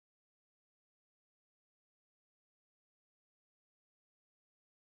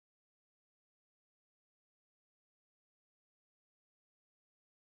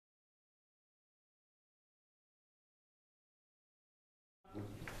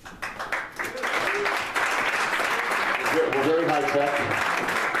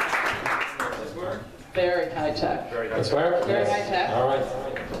Very high tech. Very high That's tech. where? Very Yes. high tech. All right.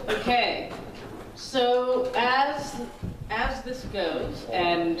 Okay, so as this goes,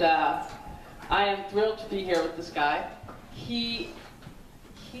 and I am thrilled to be here with this guy. He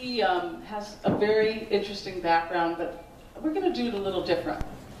has a very interesting background, but we're going to do it a little different.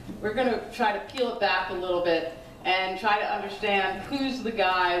 We're going to try to peel it back a little bit and try to understand who's the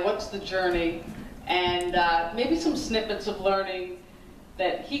guy, what's the journey, and maybe some snippets of learning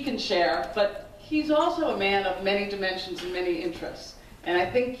that he can share. But he's also a man of many dimensions and many interests. And I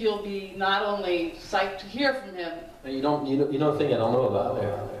think you'll be not only psyched to hear from him. You don't think I don't know about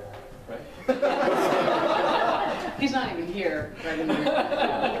there, right? He's not even here right in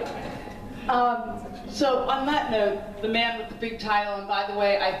here. So on that note, the man with the big title, and by the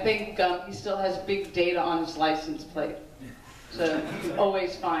way, I think he still has big data on his license plate. So you can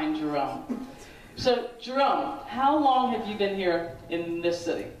always find Jerome. So Jerome, how long have you been here in this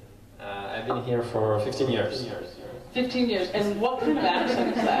city? I've been here for 15 years. 15 years. And what kind of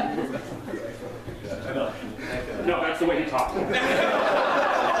accent is that? No, that's the way he talks. It's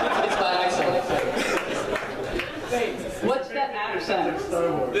my accent. Wait, what's that accent?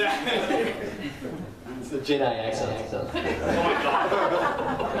 It's a Jedi accent. Oh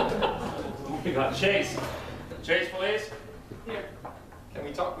my God. Chase. Chase, please. Here. Can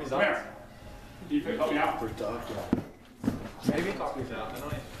we talk without? Come here. Do you help me out? Maybe talk without.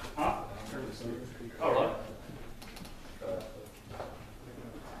 Huh? Oh, really?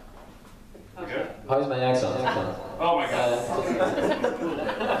 Good. How's my accent? Oh my God.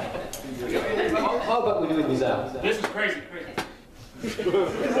 How about we do it without? This is crazy.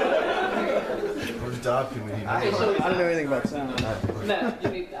 Where's document? I don't know anything about sound. No, you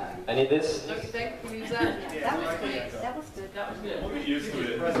need that. I need this. Don't you think you need that? That was good. That was good. That was good. We'll get used to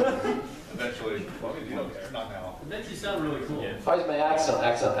it eventually. Well, you don't care. Not now. It makes you sound really cool. Yeah. How's my accent?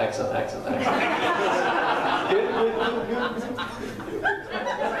 Good.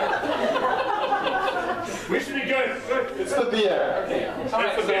 We should be good. It's the beer. Okay. All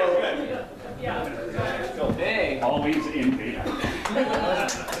right, It's the beer. Hey. Always in data.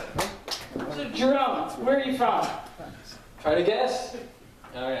 So Jerome, where are you from? Try to guess.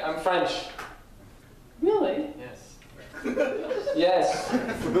 All right, I'm French. Really? Yes. Yes.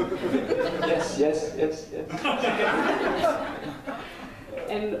 Yes.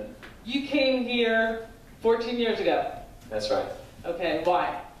 And you came here 14 years ago. That's right. Okay,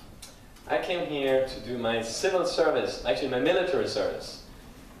 why? I came here to do my civil service, actually my military service.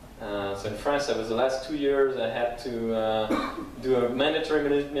 So in France, that was the last 2 years I had to do a mandatory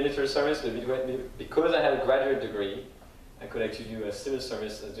military service, but because I had a graduate degree, I could actually do a civil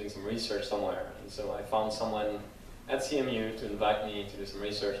service as doing some research somewhere. And so I found someone at CMU to invite me to do some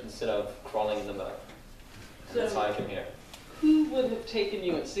research instead of crawling in the mud. And that's how I came here. Who would have taken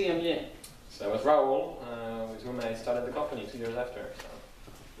you at CMU? So that was Raoul, with whom I started the company 2 years after. So.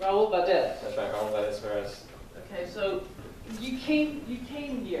 Raoul Badet. That's right, Raoul Badet. Okay, so you came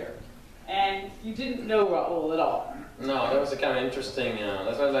here, and you didn't know Raoul at all. No, that was a kind of interesting. That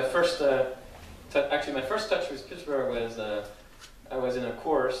was my first. Actually, my first touch with Pittsburgh was I was in a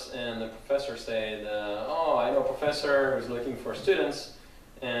course, and the professor said, "Oh, I know a professor who's looking for students,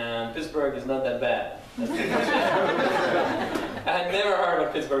 and Pittsburgh is not that bad." I had never heard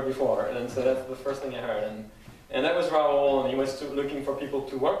of Pittsburgh before, and so that's the first thing I heard. And that was Raoul, and he was looking for people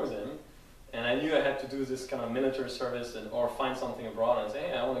to work with him. And I knew I had to do this kind of military service or find something abroad and say,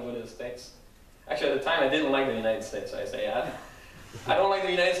 hey, I want to go to the States. Actually, at the time, I didn't like the United States. So I say, I don't like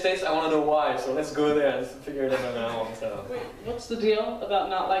the United States, I want to know why. So let's go there and figure it out on our own. So. Wait, what's the deal about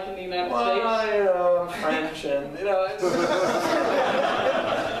not liking the United States? I'm French and, it's...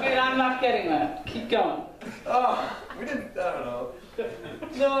 Wait, I'm not getting that. Keep going. Oh, we didn't, I don't know.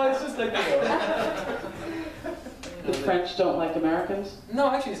 No, it's just like, The French don't like Americans?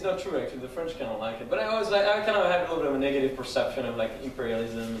 No, actually, it's not true. Actually, the French kind of like it. But I kind of had a little bit of a negative perception of like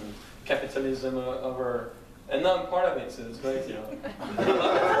imperialism and capitalism over, and now I'm part of it, so it's great,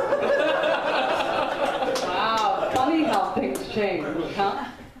 Wow, funny how things change, huh?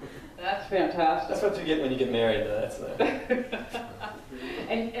 That's fantastic. That's what you get when you get married. That's.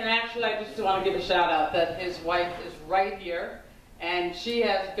 And actually, I just want to give a shout out that his wife is right here, and she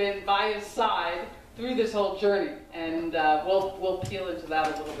has been by his side through this whole journey, and we'll peel into that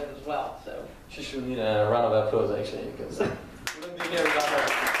a little bit as well. So she should need a round of applause, actually, because we wouldn't be here without her.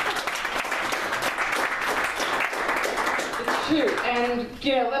 It's true, and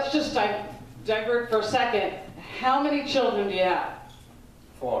let's just divert for a second. How many children do you have?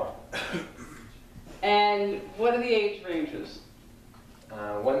 4. And what are the age ranges?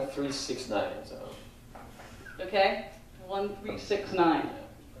 1, 3, 6, 9. So. Okay, 1, 3, 6, 9.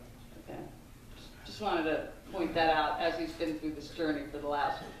 Okay. Just just wanted to point that out as he's been through this journey for the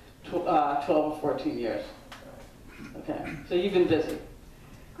last 12 or 14 years. Okay, so you've been busy.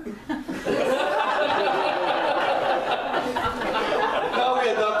 How we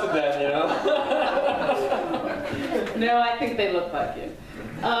adopted them, you know? No, I think they look like you.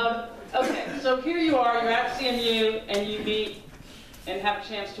 Okay, so here you are, you're at CMU, and you meet and have a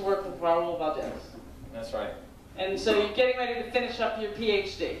chance to work with Raul Valdez. That's right. And so you're getting ready to finish up your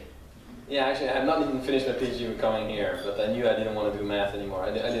PhD. Yeah, actually, I have not even finished my PhD with coming here, but I knew I didn't want to do math anymore.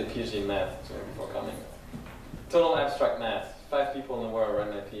 I did a PhD in math before coming. Total abstract math. 5 people in the world read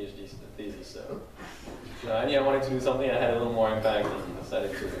my PhD thesis, so I knew I wanted to do something that had a little more impact, and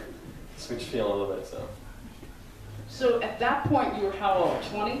decided to switch field a little bit. So at that point, you were how old?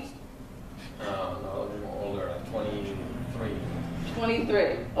 20? No, a little more older, like 23.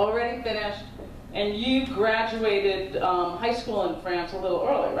 23. Already finished, and you graduated high school in France a little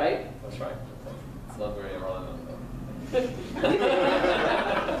early, right? That's right. It's not very relevant,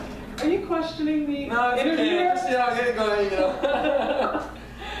 Are you questioning the no, it's interviewer? okay. Just, get it going, you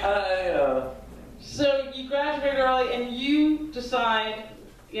know. So you graduate early, and you decide,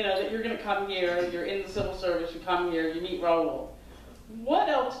 that you're going to come here. You're in the civil service. You come here. You meet Raul. What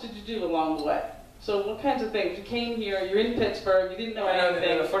else did you do along the way? So what kinds of things? You came here. You're in Pittsburgh. You didn't know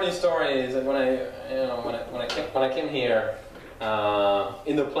anything. The funny story is that when I came here,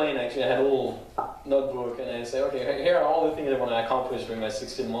 in the plane, actually, I had a little notebook, and I say, okay, here are all the things I want to accomplish during my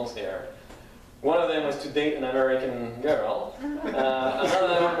 16 months here. One of them was to date an American girl.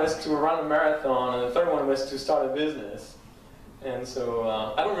 Another one was to run a marathon, and the third one was to start a business. And so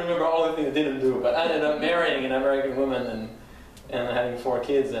I don't remember all the things I didn't do, but I ended up marrying an American woman and having 4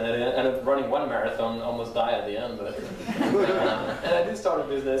 kids, and I ended up running 1 marathon, almost died at the end. But and I did start a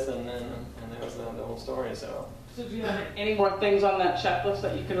business, and that was the whole story. So do you have any more things on that checklist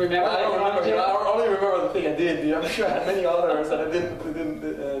that you can remember? I don't remember. I only remember the thing I did. I'm sure I had many others that I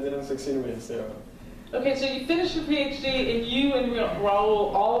didn't succeed with. So. Okay, so you finish your PhD, and you and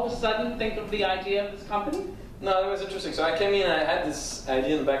Raul all of a sudden think of the idea of this company? No, it was interesting. So I came in, I had this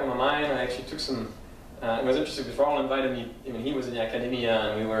idea in the back of my mind. I actually took some. It was interesting because Raul invited me. I mean, he was in the academia,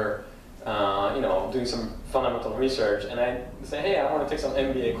 and we were, doing some fundamental research. And I said, hey, I want to take some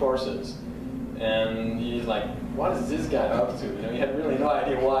MBA courses. And he's like, what is this guy up to? He had really no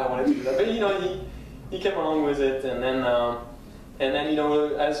idea why I wanted to do that. But he came along with it, and then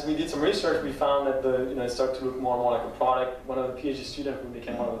as we did some research, we found that it started to look more and more like a product. One of the PhD students who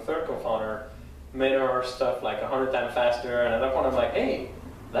became one of the third co-founder made our stuff like 100 times faster, and at that point I'm like, hey,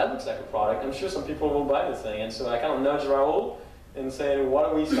 that looks like a product. I'm sure some people will buy this thing. And so I kind of nudged Raul and said, why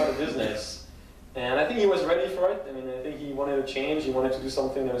don't we start a business? And I think he was ready for it. I mean, I think he wanted to change. He wanted to do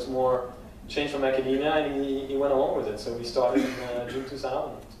something that was more change from academia, and he went along with it. So we started in June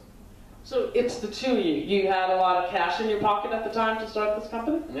 2000. So it's the two of you. You had a lot of cash in your pocket at the time to start this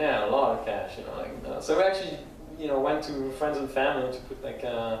company? Yeah, a lot of cash. So we actually, went to friends and family to put like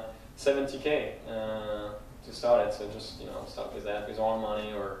 70K to start it. So just start with that, with our money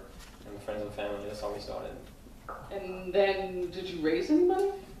and friends and family. That's how we started. And then, did you raise any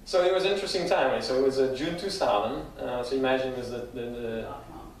money? So it was an interesting time. Right? So it was June 2000. So imagine it was the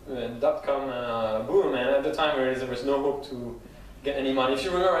dot-com boom, and at the time there was no hope to get any money. If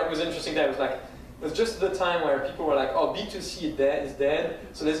you remember, it was an interesting time. It was just the time where people were like, oh, B2C is dead,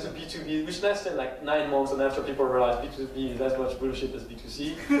 so let's do B2B, which lasted like 9 months, and after people realized B2B is as much bullshit as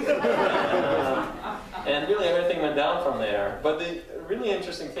B2C. And really everything went down from there. But the really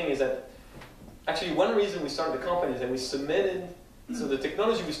interesting thing is that actually one reason we started the company is that we submitted, so the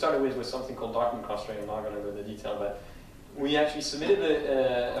technology we started with was something called document clustering. I'm not going to go into detail, but we actually submitted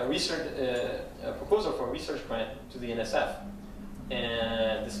a proposal for a research grant to the NSF.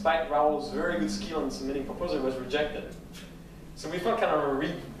 And despite Raul's very good skill in submitting proposal, it was rejected. So we felt kind of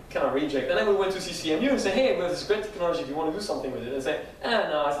reject. And then we went to CCMU and said, hey, we have this great technology, do you want to do something with it? And they said,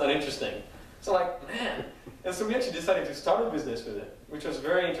 no, it's not interesting. So man. And so we actually decided to start a business with it, which was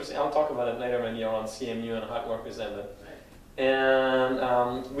very interesting. I'll talk about it later maybe around CMU and how it worked with them.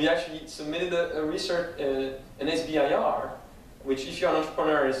 And we actually submitted a research, an SBIR, which if you're an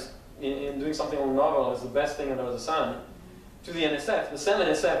entrepreneur is in doing something novel is the best thing under the sun, to the NSF, the same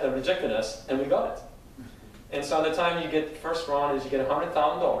NSF that rejected us, and we got it. And so at the time you get first round is you get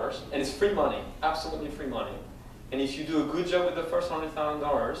 $100,000, and it's free money, absolutely free money. And if you do a good job with the first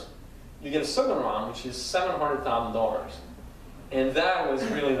 $100,000, you get a second round, which is $700,000. And that was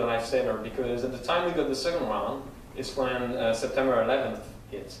really the lifesaver, because at the time we got the second round, is when September 11th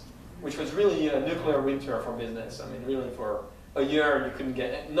hit, which was really a nuclear winter for business. I mean, really for a year you couldn't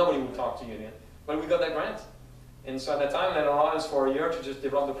get, nobody would talk to you again. But we got that grant. And so at that time that allowed us for a year to just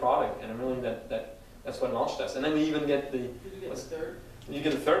develop the product, and really that That's what launched us. And then we even get the... Did you get the third? You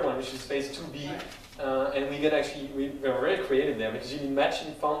get the third one, which is phase 2B. Right. And we get actually, we're very creative there because you need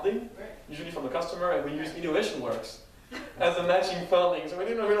matching funding, Right. usually from the customer, and we use Innovation Works as a matching funding. So we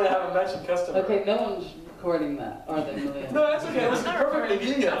didn't really have a matching customer. Okay, no one's recording that, are they, Malia? No, that's okay. It was perfectly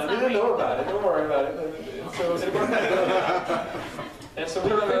legal. We didn't know about it. Don't worry about it. So it worked. And so we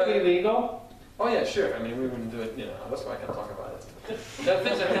have Perfectly legal? Oh yeah, sure. I mean, we wouldn't do it. You know, that's why I can't talk about it. There are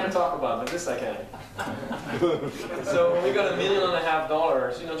things I can't talk about, but this I can. So we got $1.5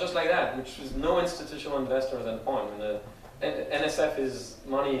 million, you know, just like that, which is no institutional investor at that point. And NSF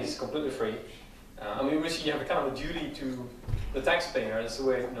money is completely free. I mean, you have a kind of a duty to the taxpayer. That's the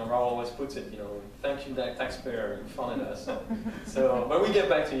way, you know, Raul always puts it. You know, thank you, taxpayer, you funded us. So, but we get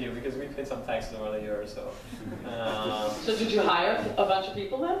back to you because we paid some taxes over the years. So. So did you hire a bunch of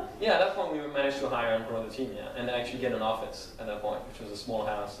people then? Yeah, at that point we managed to hire and grow the team, yeah, and actually get an office at that point, which was a small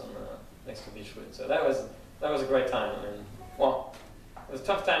house next to Beechwood. So that was a great time. I mean, well, it was a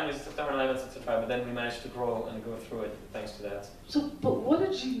tough time with September 11th, etc., but then we managed to grow and go through it thanks to that. So, but what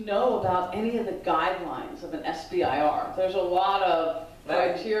did you know about any of the guidelines of an SBIR? There's a lot of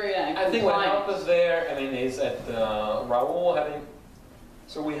criteria and compliance. I think what helped us there, I mean, is that Raul having,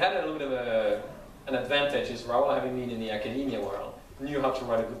 so we had a little bit of an advantage, is Raul having been in the academia world, knew how to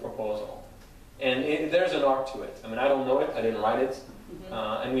write a good proposal. And there's an art to it. I mean, I don't know it, I didn't write it.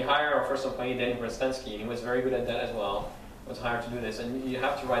 And we hired our first employee, Danny Brestensky, and he was very good at that as well. Was hired to do this, and you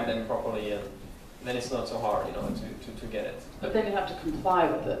have to write them properly, and then it's not so hard, you know, to get it. But then you have to comply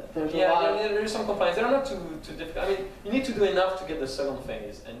with it. There's yeah, a lot there is some compliance. They're not too difficult. I mean, you need to do enough to get the second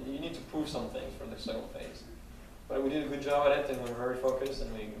phase, and you need to prove some things for the second phase. But we did a good job at it, and we were very focused,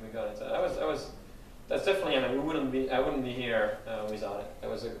 and we got it. So that's definitely. I mean, I wouldn't be here without it. That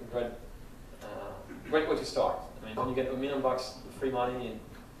was a great way to start. I mean, when you get $1 million free money.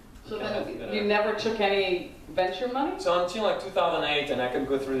 So then you never took any venture money? So until like 2008, and I could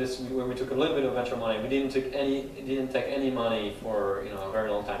go through this, where we took a little bit of venture money. We didn't take any money for, you know, a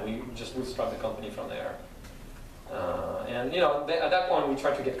very long time. We just bootstrapped the company from there. And you know, at that point we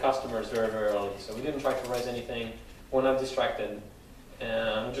tried to get customers very, very early. So we didn't try to raise anything. We're not distracted,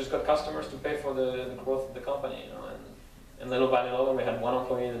 and we just got customers to pay for the growth of the company. You know, and little by little we had 1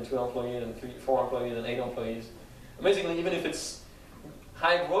 employee, then 2 employees, then 3, 4 employees, then 8 employees. Amazingly, even if it's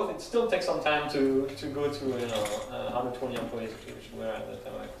high growth, it still takes some time to go to, you know, 120 employees, which we were at that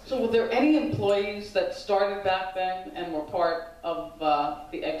time. So were there any employees that started back then and were part of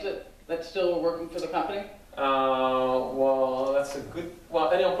the exit that still were working for the company? Well, that's a good.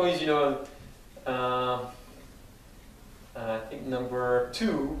 Well, any employees, you know, I think number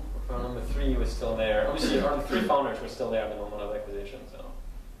 2 or number 3 was still there. Obviously, our 3 founders were still there at the moment of acquisition. So.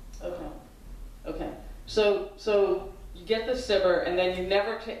 Okay. So you get the SIBR, and then you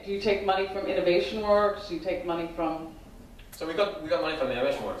never do you take money from Innovation Works? You take money from. So we got money from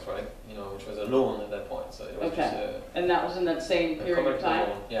Innovation Works, right? You know, which was a loan at that point. So it was just and that was in that same period of time.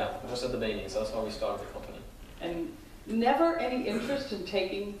 Loan. Yeah, just at the beginning. So that's how we started the company. And never any interest in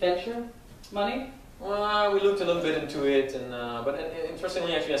taking venture money? Well, we looked a little bit into it, and but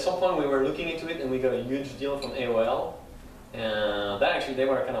interestingly, actually, at some point we were looking into it, and we got a huge deal from AOL, and that actually they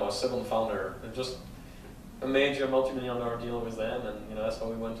were kind of a second founder, just a major multi-million-dollar deal with them, and you know that's how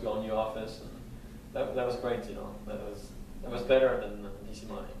we went to our new office, and that was great, you know, that was better than VC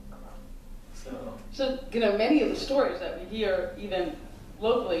money. So you know, many of the stories that we hear, even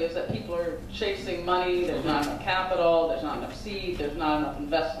locally, is that people are chasing money. There's not enough capital. There's not enough seed. There's not enough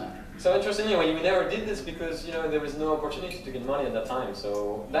investment. So interestingly, we never did this because, you know, there was no opportunity to get money at that time.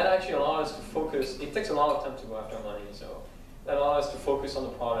 So that actually allowed us to focus. It takes a lot of time to go after money, so that allowed us to focus on the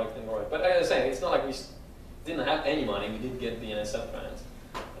product and grow it. But as I say, it's not like we didn't have any money. We did get the NSF grant,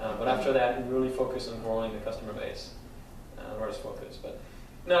 but after that, we really focused on growing the customer base. Whereas focus. But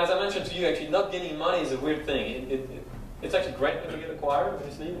now, as I mentioned to you, actually, not getting money is a weird thing. It's actually great when you get acquired,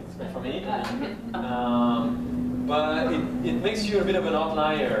 obviously. It's great for me. But it makes you a bit of an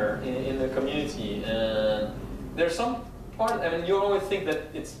outlier in the community. And there's some part, I mean, you always think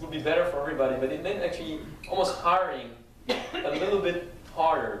that it would be better for everybody, but it made actually almost hiring a little bit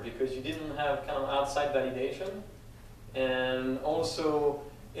harder because you didn't have kind of outside validation. And also,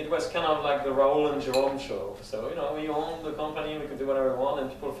 it was kind of like the Raul and Jerome show. So, you know, we owned the company, we could do whatever we want, and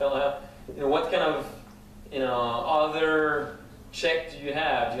people felt, you know, what kind of, you know, other check do you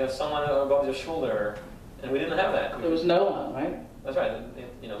have? Do you have someone above your shoulder? And we didn't have that. There was no one, right? That's right.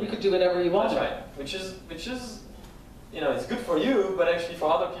 You know, you could do whatever you wanted. That's right. Which is, you know, it's good for you, but actually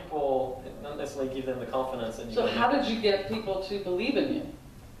for other people, it not necessarily give them the confidence. And so how did you get people to believe in you?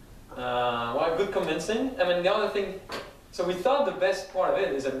 Well, good convincing. I mean, the other thing, So we thought the best part of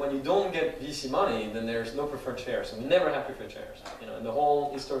it is that when you don't get VC money, then there's no preferred shares. So we never had preferred shares. You know, in the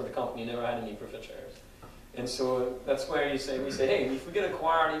whole history of the company, never had any preferred shares. And so that's where we say, hey, if we get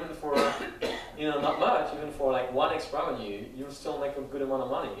acquired even for, you know, not much, even for like 1x revenue, you'll still make a good amount of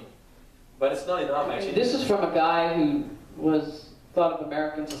money. But it's not enough, actually. This is from a guy who thought of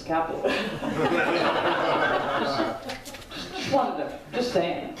Americans as capitalists. just wanted to, just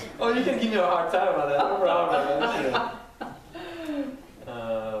saying. Oh, you can give me a hard time about that, no problem.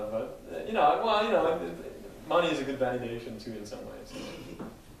 But, you know, well, you know, money is a good validation too in some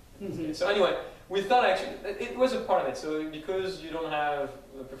ways. So anyway, we thought actually, it was a part of it. So because you don't have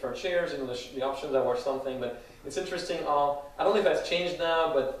preferred shares, you know, the options are worth something, but it's interesting. I don't know if that's changed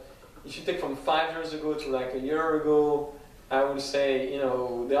now, but if you take from 5 years ago to like a year ago, I would say, you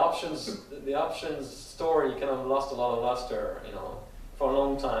know, the options story kind of lost a lot of luster, you know, for a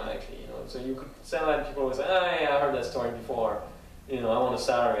long time actually, you know. So you could say that people would say, oh yeah, I heard that story before. You know, I want a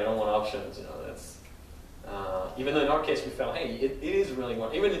salary, I don't want options, you know, that's, even though in our case we felt, hey, it is really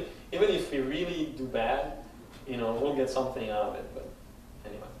one. Even if we really do bad, you know, we'll get something out of it, but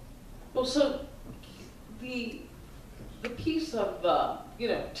anyway. Well, so the piece of, you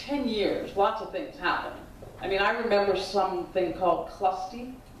know, 10 years, lots of things happen. I mean, I remember something called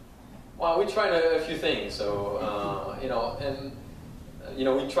Clusty. Well, we tried a few things. So, you know, and you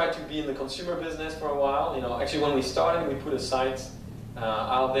know, we tried to be in the consumer business for a while. You know, actually, when we started, we put a site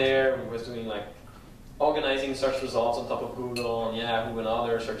out there. We was doing like organizing search results on top of Google and Yahoo and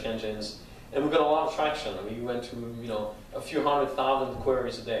other search engines, and we got a lot of traction. We went to, you know, a few 100,000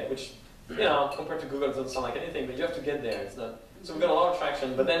 queries a day, which, you know, compared to Google, doesn't sound like anything, but you have to get there. It's not. So we got a lot of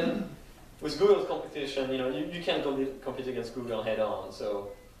traction, but then with Google's competition, you know, you can't compete against Google head on.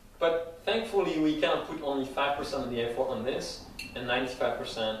 So, but thankfully, we kind of put only 5% of the effort on this and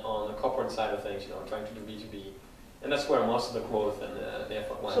 95% on the corporate side of things, you know, trying to do B2B. And that's where most of the growth and the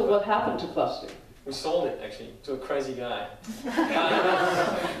effort went. So what happened to Clusty? We sold it, actually, to a crazy guy.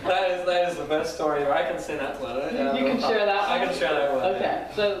 that is the best story, or I can say that one. You can share that one? I can share that one. Okay,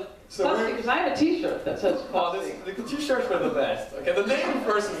 yeah. so Clusty, because I have a T-shirt that says Clusty. Oh, the T-shirts were the best. Okay, the name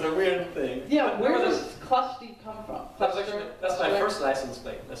first is the weird thing. Yeah, where does Clusty come from? That's my first license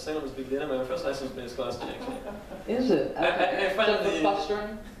plate. The second was Big Data. My first license plate is Clusty, actually. Is it? Okay. I find the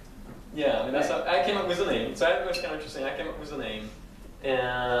clustering? Yeah, I mean, that's how I came up with the name. So it was kind of interesting. I came up with the name,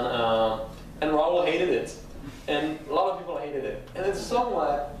 and Raoul hated it, and a lot of people hated it. And then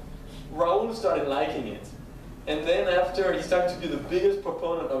somewhat, Raoul started liking it. And then after, he started to be the biggest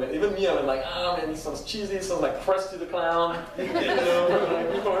proponent of it. Even me, I was like, ah, man, this sounds cheesy, it sounds like Krusty the Clown. You know, like,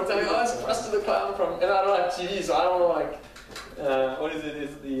 people were telling me, oh, it's Krusty the Clown from, and I don't have TV, so I don't know, like, what is it?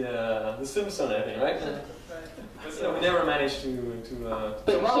 It's the Simpsons, I think, right? But, you know, we never managed to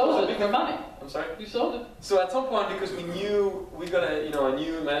but you sold it for money. I'm sorry? You sold it. So at some point, because we knew we got a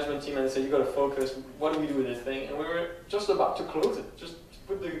new management team, and they said, you got to focus, what do we do with this thing? And we were just about to close it, just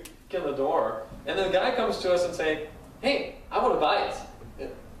put the key on the door. And then the guy comes to us and say, hey, I want to buy it.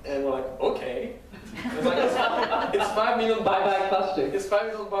 And we're like, okay. It's like, it's $5 million. Buy back Clusty. It's $5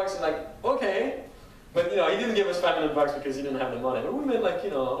 million. And like, okay. But, you know, he didn't give us $5 million because he didn't have the money. But we made like,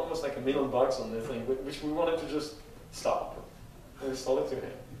 you know, almost like $1 million on this thing, which we wanted to just stop. And we sold it to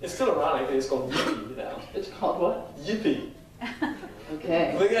him. It's still around, I think it's called Yippee now. It's called what? Yippee.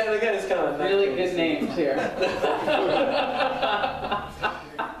 Okay. The guy is kind of really good names here.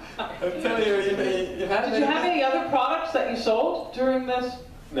 I'm telling you, Did you have any other products that you sold during this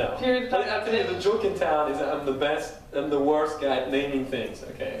period of time? I'll tell you, the joke in town is that I'm the worst guy at naming things,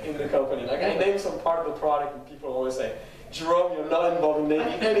 okay, in the company. Like, I name some part of the product and people always say, Jerome, you're not involved in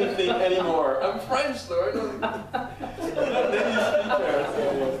naming anything anymore. I'm French, though. I'm not native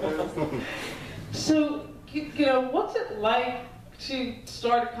speaker. So, you know, what's it like to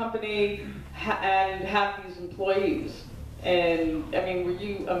start a company and have these employees? And, I mean, were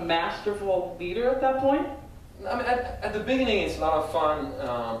you a masterful leader at that point? I mean, at the beginning, it's a lot of fun.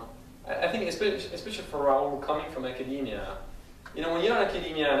 I think, especially for Raoul coming from academia, you know, when you're in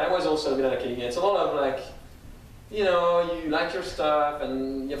academia, and I was also a bit in academia, it's a lot of like, you know, you like your stuff,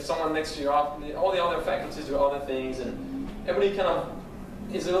 and you have someone next to you, all the other faculties do other things, and everybody kind of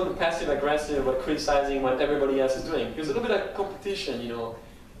is a little bit passive-aggressive about criticizing what everybody else is doing. There's a little bit of competition, you know.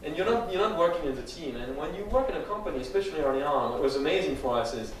 And you're not working as a team. And when you work in a company, especially early on, what was amazing for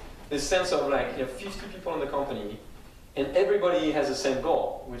us is this sense of like, you have 50 people in the company, and everybody has the same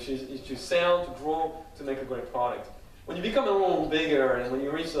goal, which is to sell, to grow, to make a great product. When you become a little bigger, and when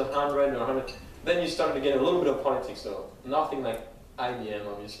you reach the 100 or 100, then you start to get a little bit of politics, though. Nothing like IBM,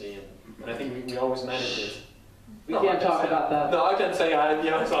 obviously, and I think we always manage it. We can't talk about that. No, I can say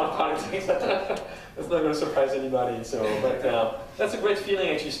it's not politics. That's not going to surprise anybody. So, but that's a great feeling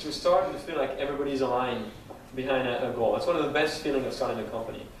actually to start and to feel like everybody's aligned behind a goal. That's one of the best feelings of starting a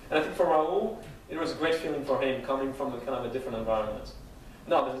company. And I think for Raoul, it was a great feeling for him coming from a kind of a different environment.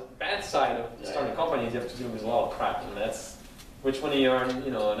 Now, the bad side of starting a company is you have to deal with a lot of crap, and that's which when you're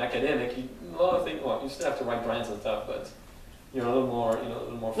an academic, a lot of things. Well, you still have to write grants and stuff, but you're a little more, a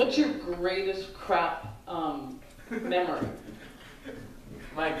little more. What's your greatest crap memory?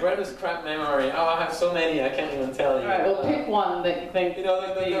 My greatest crap memory. Oh, I have so many. I can't even tell you. All right. Well, pick one that you think.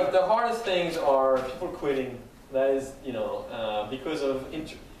 The hardest things are people quitting. That is, because of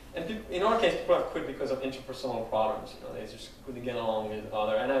in our case, people have quit because of interpersonal problems. They just couldn't get along with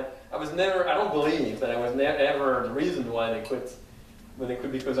other. And I was never. I don't believe that I was ever the reason why they quit. But they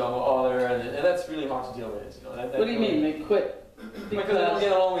quit because of other, and that's really hard to deal with. What do you mean they quit? Because they don't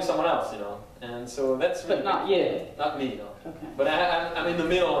get along with someone else, and so that's. Really But not you. Not me, no. Okay. But I'm in the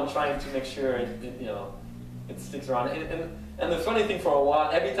middle. I'm trying to make sure it sticks around. And the funny thing, for a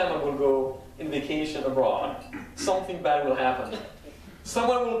while, every time I will go in vacation abroad, something bad will happen.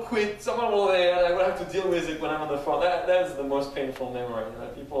 Someone will quit. Someone will there, and I will have to deal with it when I'm on the phone. That's the most painful memory.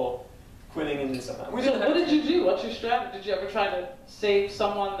 People quitting in this. What did you do? What's your strategy? Did you ever try to save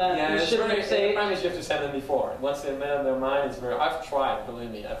someone that you shouldn't have saved? I promise you have to send them before. Once they've made up their mind, it's very. I've tried. Believe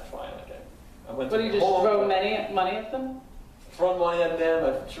me, I've tried. I went. What do you just throw money at them? Thrown money at them.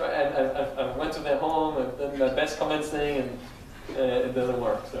 I've tried. I went to their home. I've done the best comments thing, and it doesn't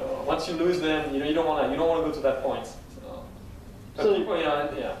work. So once you lose them, you don't want to go to that point. So people,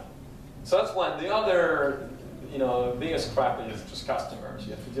 yeah. So that's one. The other, the biggest crap is just customers.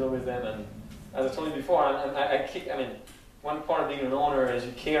 You have to deal with them, and as I told you before, one part of being an owner is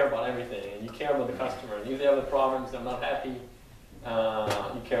you care about everything, and you care about the customer. And if they have the problems, they're not happy.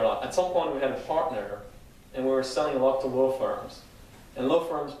 You care a lot. At some point, we had a partner, and we were selling a lot to law firms. And law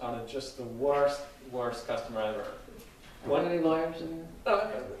firms are just the worst customer ever. How many lawyers in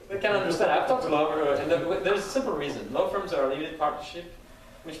there? They can't understand. I've talked to lawyers, and there's a simple reason. Law firms are a limited partnership,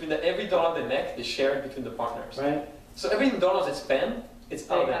 which means that every dollar they make, they share it between the partners. Right. So every dollar they spend, it's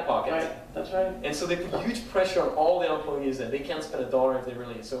out of their pocket. Right. That's right. And so they put huge pressure on all their employees, and they can't spend a dollar if they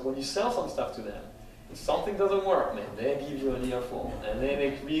really. So when you sell some stuff to them, if something doesn't work, man, they give you an earful, and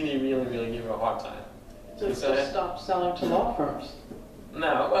they really, really, really give you a hard time. So just stop selling to law firms.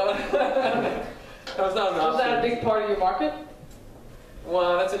 No, well, that was not an option. Was that a big part of your market?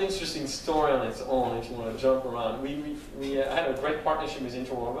 Well, that's an interesting story on its own. If you want to jump around, we had a great partnership with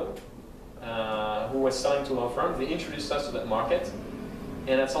Interwoven, who was selling to law firms. They introduced us to that market,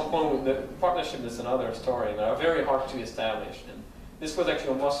 and at some point, the partnership is another story. They are very hard to establish. And this was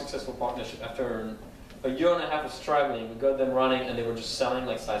actually a more successful partnership. After a year and a half of struggling, we got them running, and they were just selling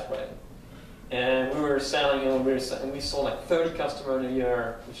like sliced bread. And we were selling, and we sold like 30 customers in a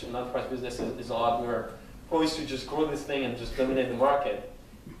year, which in enterprise business is a lot. We were poised to just grow this thing and just dominate the market.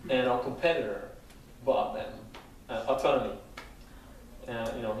 And our competitor bought them, Autonomy.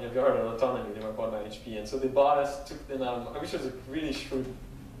 Have you heard of Autonomy? They were bought by HP, and so they bought us, took them out. Which was a really shrewd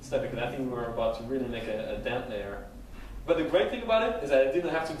step, because I think we were about to really make a dent there. But the great thing about it is that I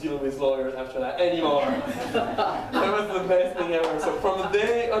didn't have to deal with lawyers after that anymore. That was the best thing ever. So from the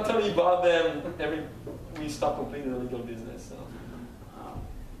day Autonomy bought them, we stopped completely the legal business.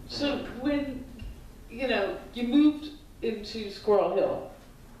 So when you moved into Squirrel Hill,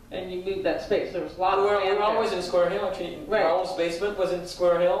 and you moved that space, there was a lot of land. We were always in Squirrel Hill. Actually, right. Raoul's basement was in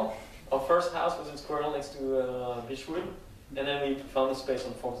Squirrel Hill. Our first house was in Squirrel Hill next to Beechwood, and then we found a space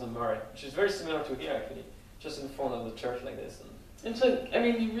on Forbes and Murray, which is very similar to here actually. Just in front of the church like this. And so,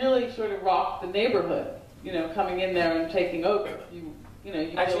 you really sort of rocked the neighborhood, coming in there and taking over. You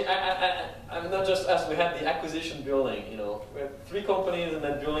Actually, I'm not just us. We had the acquisition building, We had 3 companies in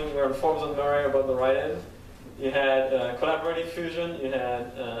that building. We were on Forbes and Murray about the right end. You had Collaborative Fusion, you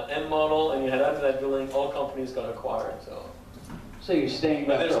had M-Model, and you had after that building, all companies got acquired. So you're staying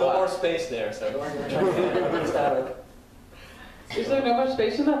there. But there's no more space there, so we're trying to get everybody's static. Is there no more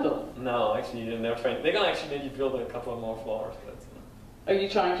space in that building? No, actually, they're going to actually maybe build a couple of more floors. But, Are you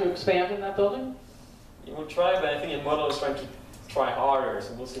trying to expand in that building? You will try, but I think your model is trying to try harder,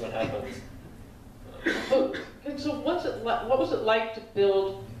 so we'll see what happens. So what was it like to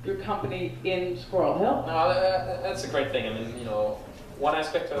build your company in Squirrel Hill? No, that's a great thing. One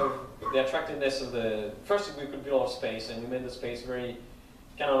aspect of the attractiveness of first we could build our space, and we made the space very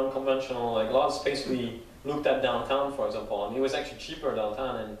kind of unconventional. Like a lot of space we looked at downtown, for example, and it was actually cheaper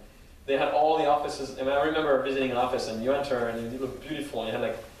downtown, and they had all the offices. I remember visiting an office, and you enter, and it looked beautiful. You had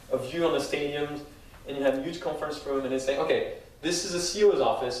like a view on the stadiums, and you had a huge conference room, and they say, okay, this is the CEO's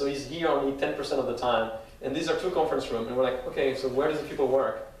office, so he's here only 10% of the time. And these are two conference rooms, and we're like, okay, so where does the people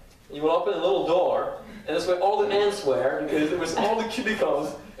work? And you will open a little door, and that's where all the ants were, because it was all the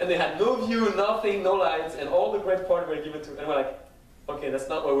cubicles, and they had no view, nothing, no lights, and all the great part were given to, and we're like, okay, that's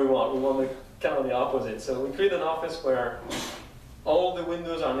not what we want. We want the kind of the opposite. So we create an office where all the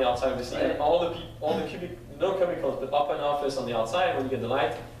windows are on the outside of the city, and all the no cubicles, but open office on the outside when you get the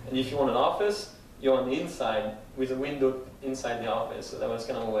light. And if you want an office, you're on the inside with a window inside the office. So that was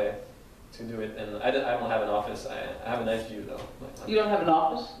kind of a way to do it. And I don't have an office. I have a nice view though. You don't have an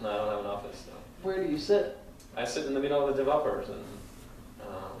office? No, I don't have an office. No. Where do you sit? I sit in the middle of the developers, and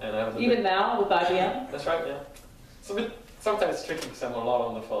I have Even now with IBM? That's right. Yeah. It's a bit sometimes tricky because I'm a lot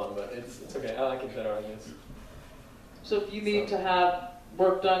on the phone, but it's okay. I like it better, I guess. So if you need to have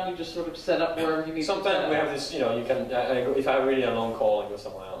work done, you just sort of set up wherever you need to set up? Sometimes we have this, you know, you can, if I have really a long call, I go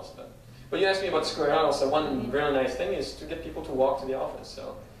somewhere else. But you asked me about Square House, so one really nice thing is to get people to walk to the office.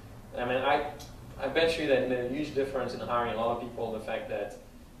 So, I mean, I bet you that made a huge difference in hiring a lot of people, the fact that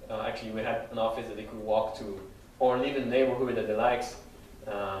actually we had an office that they could walk to, or live in a neighborhood that they liked,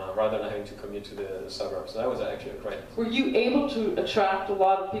 rather than having to commute to the suburbs. So that was actually great. Were you able to attract a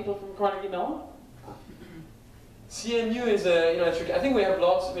lot of people from Carnegie Mellon? CMU is a, you know, tricky. I think we have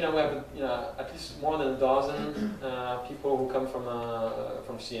lots. You know, we have, you know, at least more than a dozen people who come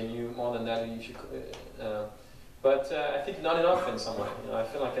from CMU. More than that, you should. But I think not enough in some way. You know, I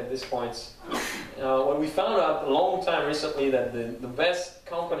feel like at this point, when we found out a long time recently that the best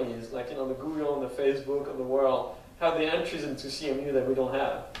companies, like, you know, the Google and the Facebook of the world, have the entries into CMU that we don't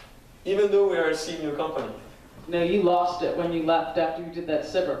have, even though we are a CMU company. No, you lost it when you left after you did that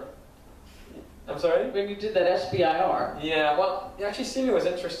SIBR. I'm sorry? When you did that SBIR. Yeah, well, actually CMU was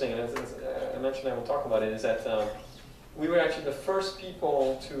interesting, as I mentioned, I will talk about it, is that we were actually the first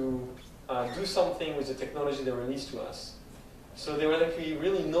people to do something with the technology they released to us. So there were actually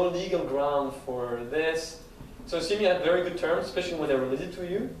really no legal ground for this. So CMU had very good terms, especially when they released it to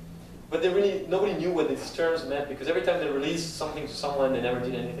you. But nobody knew what these terms meant, because every time they released something to someone, they never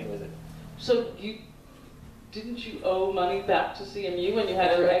did anything with it. So didn't you owe money back to CMU when you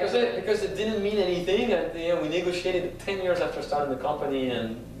had your exit? Because it didn't mean anything. And, you know, we negotiated 10 years after starting the company,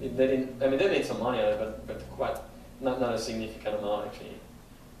 and they didn't. I mean, they made some money out of it, but quite not a significant amount actually.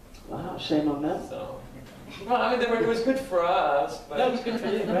 Wow, shame on them. So, well, I mean, it was good for us. But, no, it was good for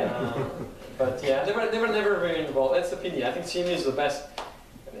you, right? But yeah, they were never very involved. That's the pity. I think CMU is the best.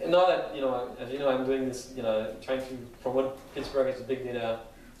 Now that, you know, as you know, I'm doing this, you know, trying to promote Pittsburgh as a big data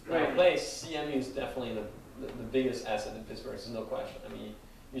place. CMU is definitely the biggest asset in Pittsburgh. There's no question. I mean,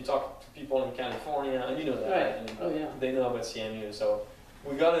 you talk to people in California, and you know that. Right. I mean, oh yeah. They know about CMU, so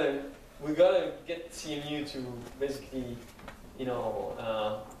we gotta get CMU to basically, you know,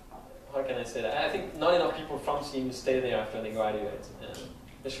 how can I say that? I think not enough people from CMU stay there after they graduate, and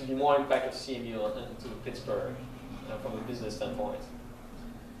there should be more impact of CMU into Pittsburgh from a business standpoint.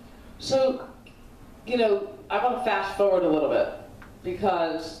 So, you know, I want to fast forward a little bit,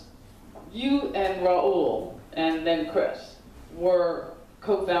 because you and Raul, and then Chris, were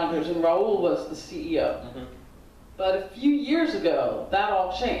co-founders, and Raul was the CEO. Mm-hmm. But a few years ago, that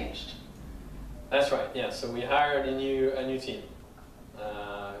all changed. That's right, yeah. So we hired a new team.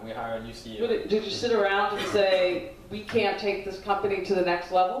 We hired a new CEO. Did you sit around and say, we can't take this company to the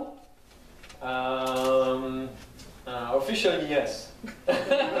next level? Officially, yes.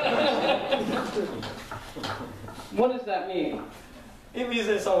 What does that mean? It means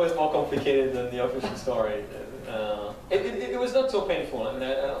it's always more complicated than the official story. It was not so painful. I mean,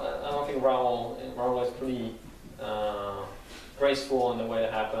 I don't think Raul was pretty graceful in the way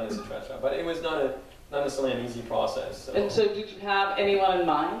it happened, etc. But it was not necessarily an easy process. So. And so did you have anyone in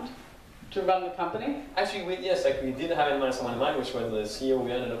mind to run the company? Actually, we did have someone in mind, which was the CEO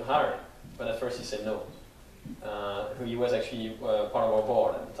we ended up hiring. But at first he said no. He was actually part of our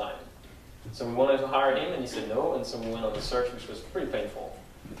board at the time. So we wanted to hire him, and he said no, and so we went on the search, which was pretty painful.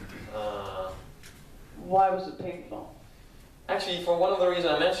 Why was it painful? Actually, for one of the reasons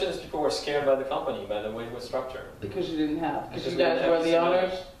I mentioned is people were scared by the company, by the way it was structured. Because you didn't have, because you we guys didn't were have the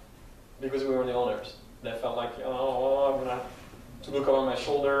owners? Because we were the owners. They felt like, oh, I'm going to look over my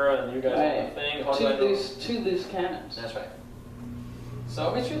shoulder, and you guys are the thing. How do I know? Two loose cannons. That's right.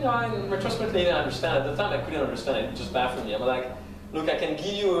 So, which, you know, in retrospect, I didn't understand. At the time, I couldn't understand it. It just baffled me. I'm like, look, I can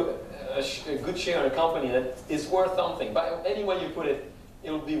give you a good share in a company that is worth something. But any way you put it,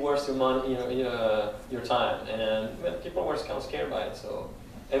 it'll be worth your money, your time. And people were kind of scared by it. So,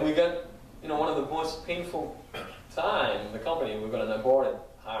 and we got, you know, one of the most painful time in the company. We got an aborted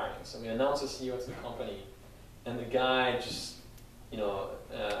hiring. So we announced the CEO to the company, and the guy just, you know,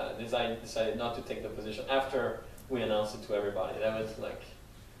 decided not to take the position after we announced it to everybody.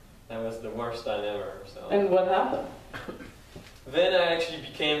 That That was the worst time ever. So. And what happened? Then I actually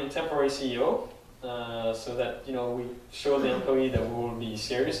became temporary CEO, so that we showed the employee that we will be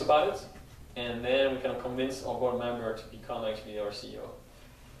serious about it, and then we can convince our board member to become actually our CEO.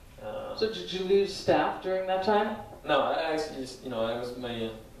 So did you lose staff during that time? No, I actually just, I was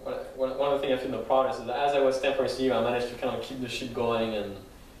one of the things I feel the proudest is that as I was temporary CEO, I managed to kind of keep the ship going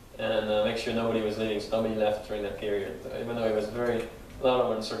and make sure nobody was leaving, so nobody left during that period, even though it was a lot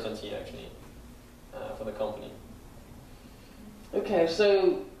of uncertainty actually for the company. Okay,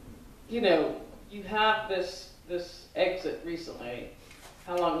 so, you have this exit recently.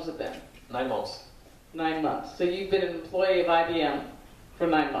 How long has it been? 9 months. 9 months. So you've been an employee of IBM for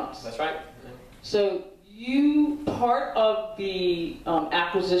 9 months. That's right. Yeah. So part of the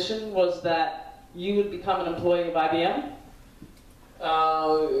acquisition was that you would become an employee of IBM?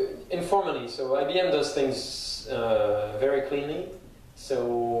 Informally. So IBM does things very cleanly.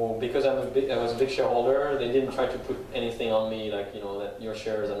 So because I was a big shareholder, they didn't try to put anything on me like that your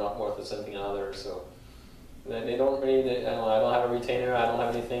shares are not worth the same thing as others. So they don't really. I don't have a retainer. I don't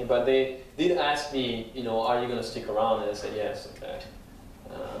have anything. But they did ask me, are you going to stick around? And I said yes. Okay.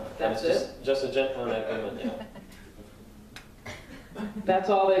 That's just a gentleman agreement. Yeah. That's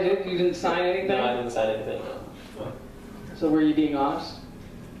all they did? You didn't sign anything? No, I didn't sign anything. No. So were you being honest?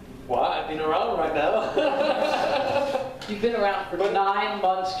 Well, I've been around right now. You've been around for 9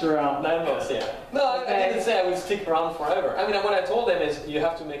 months, Jerome. 9 months, yeah. No, I didn't say I would stick around forever. I mean, what I told them is you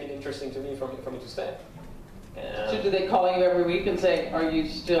have to make it interesting to me for me to stay. So do they call you every week and say, are you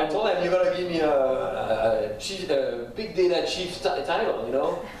still... I told them you're going to give me a big data chief title,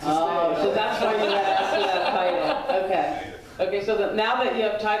 So that's why you got asked for that title. Okay. Okay, so now that you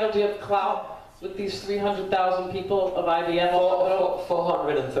have title, do you have clout with these 300,000 people of IBM?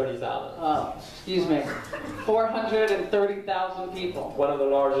 430,000. Oh, excuse me. 430,000 people. One of the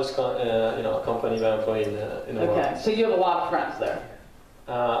largest company by employee in the world. Okay, so you have a lot of friends there.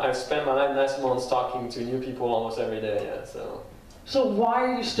 I've spent my last months talking to new people almost every day, yeah, so. So why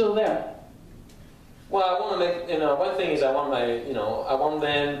are you still there? Well, I want to make, one thing is I want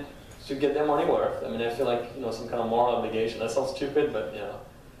them to get their money worth. I mean, I feel like, some kind of moral obligation. That sounds stupid, but,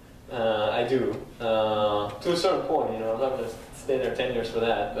 I do. To a certain point, I'm not going to stay there 10 years for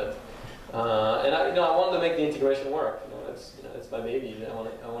that, but, and I want to make the integration work. It's my baby. I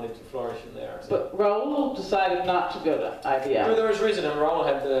want it to flourish in there. So. But Raul decided not to go to IBM. Well, there was a reason. And Raul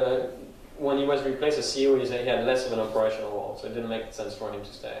had, when he was replaced as CEO, he had less of an operational role, so it didn't make sense for him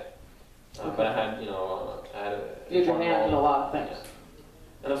to stay. Okay. But I had, you had your hand in a lot of things.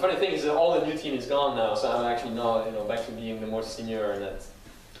 Yeah. And the funny thing is that all the new team is gone now, so I'm actually now, back to being the more senior, and that's.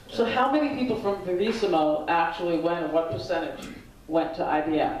 So how many people from Vivisimo actually went, and what percentage went to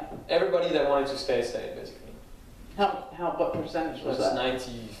IBM? Everybody that wanted to stay stayed, basically. What percentage was that?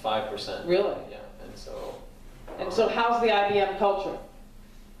 95%. Really? Yeah, and so how's the IBM culture?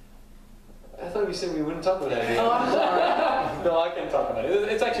 I thought we said we wouldn't talk about IBM. Oh, I'm sorry. No, I can talk about it.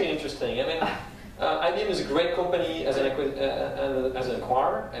 It's actually interesting. I mean, IBM is a great company as an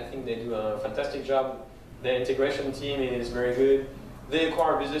acquirer. I think they do a fantastic job. Their integration team is very good. They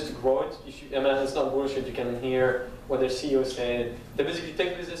acquire business to grow it. It's not bullshit. You can hear what their CEO said. They basically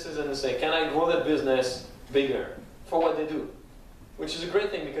take businesses and they say, can I grow that business bigger for what they do? Which is a great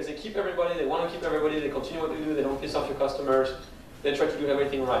thing because they keep everybody, they want to keep everybody, they continue what they do, they don't piss off your customers, they try to do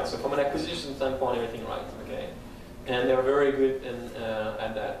everything right. So from an acquisition standpoint, everything right, okay? And they're very good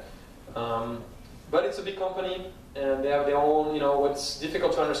at that. But it's a big company, and they have their own, what's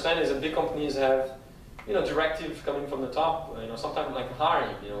difficult to understand is that big companies have, directives coming from the top, sometimes like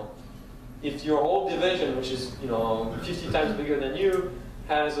hiring, If your whole division, which is, 50 times bigger than you,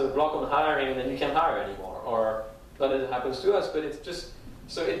 has a block on hiring, then you can't hire anymore. Or not that it happens to us, but it's just,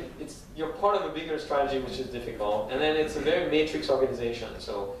 so you're part of a bigger strategy, which is difficult. And then it's a very matrix organization,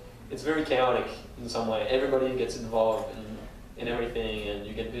 so it's very chaotic in some way. Everybody gets involved in everything, and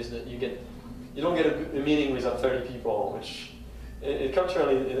you get business, you don't get a meeting with 30 people, which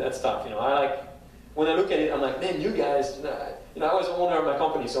culturally that's tough. When I look at it, I'm like, man, you guys, I was the owner of my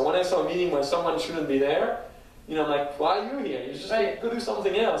company, so when I saw a meeting where someone shouldn't be there, I'm like, why are you here? You just go do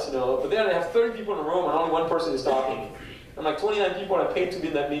something else, But then I have 30 people in the room and only one person is talking. I'm like, 29 people are paid to be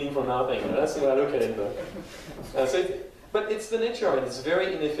in that meeting for nothing. That's the way I look at it, but it's the nature of it. It's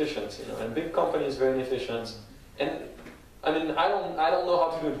very inefficient, And big company is very inefficient. And I mean, I don't know how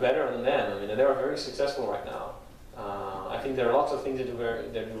to do it better than them. I mean, they are very successful right now. I think there are lots of things they do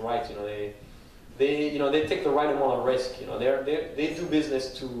right. They take the right amount of risk. They do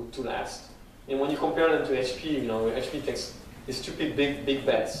business to last. And when you compare them to HP, HP takes these stupid big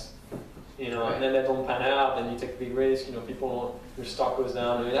bets. you know, and then they don't pan out, and you take big risks, you know, your stock goes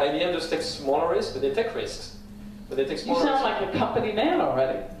down. I mean, IBM just takes smaller risks, but they take risks. But they take You smaller risks. sound like a company man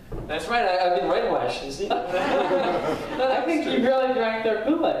already. That's right, I've been brainwashed, you see. I think you really drank their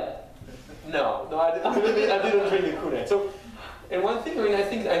Kool-Aid. No, I didn't drink the Kool-Aid. So, and one thing, I mean, I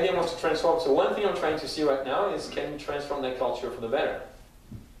think IBM wants to transform. So one thing I'm trying to see right now is, can we transform that culture for the better?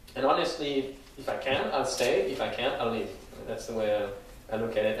 And honestly, if I can, I'll stay. If I can't, I'll leave. That's the way I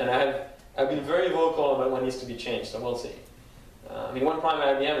look at it. And I've been very vocal about what needs to be changed, so we'll see. I mean, one problem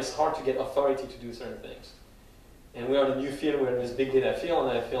at IBM is hard to get authority to do certain things. And we are in a new field, we're in this big data field,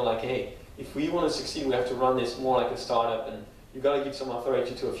 and I feel like, hey, if we want to succeed, we have to run this more like a startup, and you've got to give some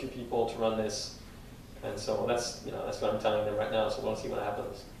authority to a few people to run this. And so that's what I'm telling them right now, so we'll see what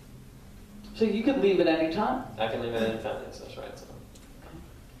happens. So you could leave at any time? I can leave at any time, yes, that's right.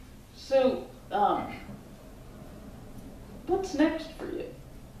 So, what's next for you?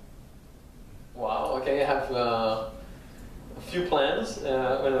 Wow, okay, I have a few plans.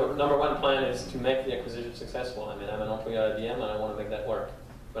 Number one plan is to make the acquisition successful. I mean, I'm an employee at IBM and I want to make that work.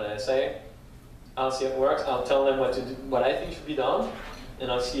 When I say, I'll see if it works, I'll tell them what to do, what I think should be done,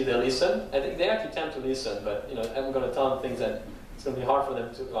 and I'll see if they listen. I think they actually tend to listen, but you know, I'm going to tell them things that it's going to be hard for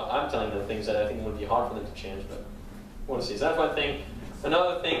them to, well, I'm telling them things that I think will be hard for them to change, but we'll see. So that's one thing.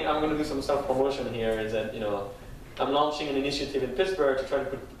 Another thing, I'm going to do some self-promotion here, is that, you know, I'm launching an initiative in Pittsburgh to try to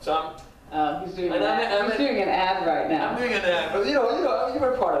put some. He's doing an ad right now. I'm doing an ad, but you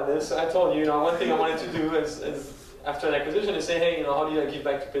were part of this. I told you, one thing I wanted to do is after an acquisition is say, hey, you know, how do you give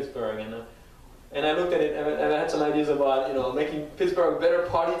back to Pittsburgh? And I looked at it and I had some ideas about, you know, making Pittsburgh a better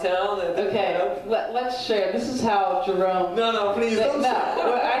party town. And, okay, let's share. This is how Jerome. No, please don't.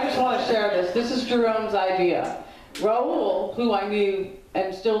 No, I just want to share this. This is Jerome's idea. Raoul, who I knew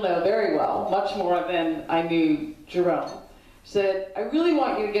and still know very well, much more than I knew Jerome, said, I really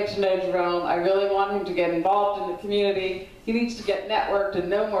want you to get to know Jerome. I really want him to get involved in the community. He needs to get networked and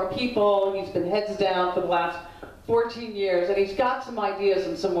know more people. He's been heads down for the last 14 years, and he's got some ideas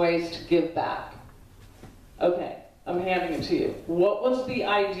and some ways to give back. Okay, I'm handing it to you. What was the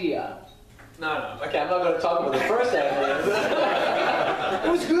idea? No. Okay, I'm not going to talk about the first idea. It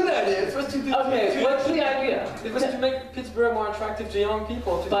was a good idea. It was to do. Okay, what's the idea? It was to make Pittsburgh more attractive to young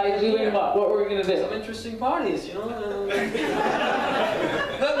people. By doing what? What were we going to do? Some interesting parties, you know.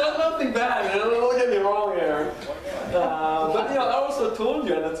 Nothing bad. You know, don't get me wrong here. But you know, I also told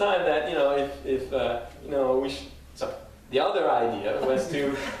you at the time that if So the other idea was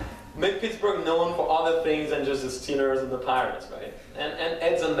to make Pittsburgh known for other things than just the Steelers and the Pirates, right? And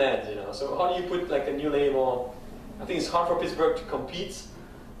heads and meds, you know. So how do you put like a new label? I think it's hard for Pittsburgh to compete,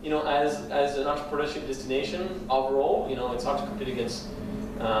 you know, as an entrepreneurship destination overall. You know, it's hard to compete against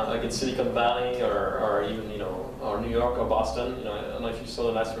Silicon Valley or even or New York or Boston. You know, I don't know if you saw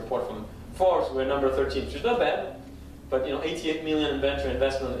the last report from Forbes. We're number 13, which is not bad, but 88 million in venture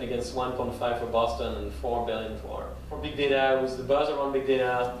investment against 1.5 for Boston and 4 billion for big data. With the buzz around big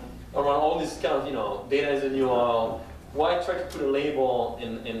data, around all this kind of data is the new oil. Why try to put a label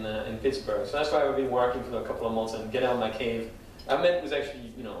in Pittsburgh? So that's why I've been working for a couple of months and get out of my cave. I met with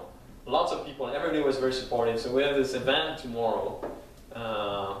actually lots of people and everybody was very supportive. So we have this event tomorrow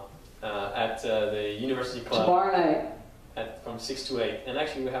at the University Club. Tomorrow night. From 6 to 8. And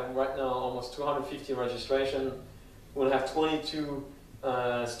actually we have right now almost 250 registration. We'll have 22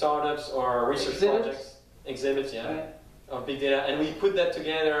 startups or research projects. Exhibits, yeah. Right. Of big data. And we put that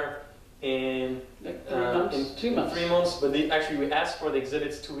together in 2 months. 3 months, but we asked for the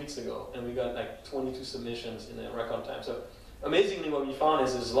exhibits 2 weeks ago, and we got like 22 submissions in a record time. So amazingly, what we found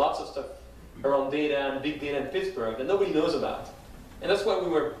is there's lots of stuff around data and big data in Pittsburgh that nobody knows about, and that's what we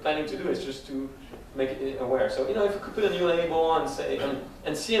were planning to do, is just to make it aware. So if we could put a new label and say,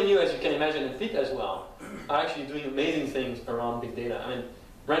 and CMU, as you can imagine, and Pitt as well, are actually doing amazing things around big data. I mean,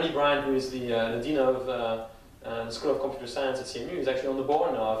 Randy Bryant, who is the dean of the School of Computer Science at CMU, is actually on the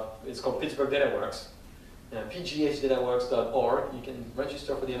board now. It's called Pittsburgh DataWorks. PGHDataWorks.org. You can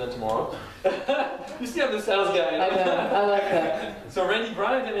register for the event tomorrow. You see, I'm the sales guy. I know. I like that. So Randy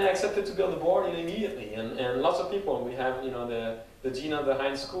Bryant accepted to be on the board immediately, and lots of people. We have the dean of the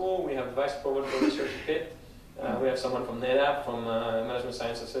Heinz School. We have the vice provost for research at Pitt. We have someone from NetApp, from Management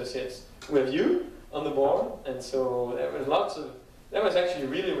Science Associates. We have you on the board, and so there was lots of. That was actually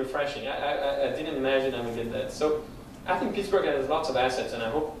really refreshing. I didn't imagine I would get that. So I think Pittsburgh has lots of assets, and I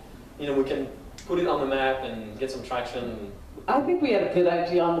hope we can put it on the map and get some traction. I think we had a good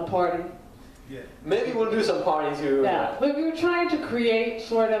idea on the party. Yeah. Maybe we'll do some parties too. Yeah, but we were trying to create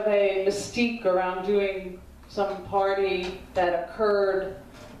sort of a mystique around doing some party that occurred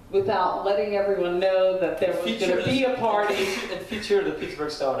without letting everyone know that there was going to be a party. And feature the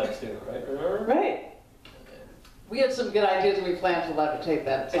Pittsburgh startup too, right? Remember? Right. We had some good ideas and we planned to levitate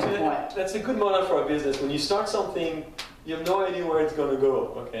that at some Actually, point. that's a good model for a business. When you start something, you have no idea where it's going to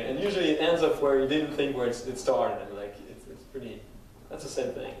go, okay? And usually it ends up where you didn't think where it started. And like, it's pretty, that's the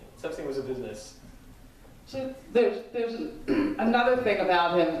same thing. Something with a business. So there's another thing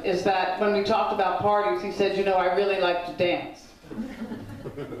about him is that when we talked about parties, he said, you know, I really like to dance.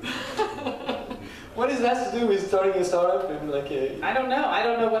 What does that have to do with starting a startup? And like I don't know. I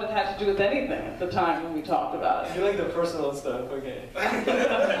don't know what it had to do with anything at the time when we talked about it. You like the personal stuff, okay.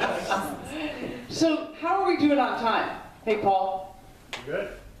 So how are we doing on time? Hey, Paul. We're good.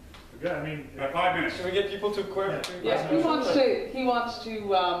 We're good. I mean, About 5 minutes. Should we get people to query? Yeah, he wants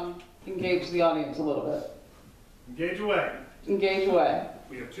to engage the audience a little bit. engage away. Engage away.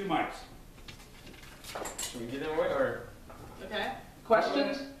 We have 2 mics. Should we give them away or? Okay.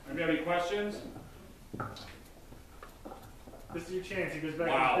 Questions? Anybody have any questions? This is your chance. He goes back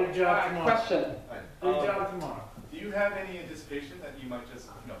Wow. to his big job tomorrow. Question. Big job tomorrow. Do you have any anticipation that you might just,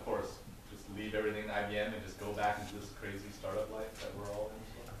 of course, just leave everything in IBM and just go back into this crazy startup life that we're all in?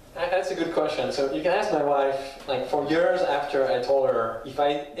 That's a good question. So you can ask my wife, like for years after I told her, if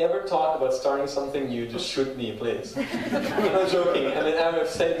I ever talk about starting something new, just shoot me, please. I'm not joking. I mean, I've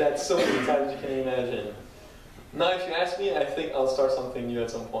said that so many times you can imagine. Now, if you ask me, I think I'll start something new at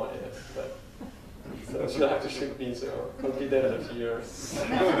some point, yes. But, so she'll have to shoot me, so I'll be dead in a few years.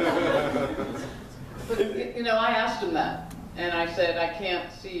 But, you know, I asked him that, and I said, I can't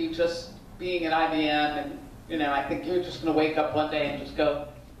see you just being at IBM, and, you know, I think you're just going to wake up one day and just go,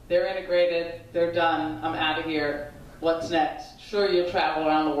 they're integrated, they're done, I'm out of here, what's next? Sure, you'll travel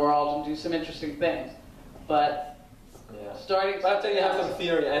around the world and do some interesting things, but Yeah. starting... But I'll tell you, I have some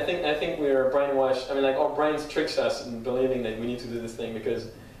theory. I think we're brainwashed. I mean, like, our brains tricks us in believing that we need to do this thing because,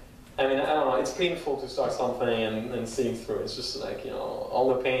 I mean, I don't know, it's painful to start something and seeing through. It's just like, you know, all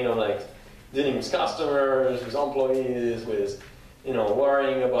the pain of like dealing with customers, with employees, with, you know,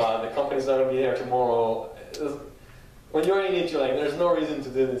 worrying about the company's not going to be there tomorrow. When you're in it, you're like, there's no reason to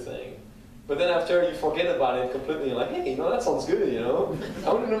do this thing. But then after you forget about it completely, you're like, hey, you know, that sounds good, you know?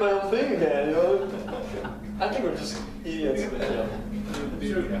 I want to do my own thing again, you know? I think we're just idiots, but, you know.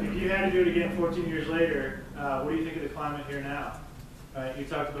 So if you had to do it again 14 years later, what do you think of the climate here now? You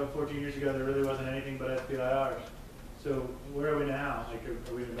talked about 14 years ago there really wasn't anything but SBIRs. So where are we now? Like, are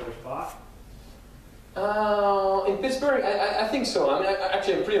we in a better spot? In Pittsburgh, I think so. I mean,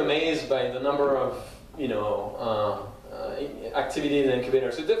 actually, I'm pretty amazed by the number of, you know, activities and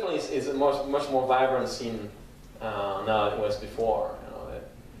incubators. It definitely is a much more vibrant scene now than it was before. You know,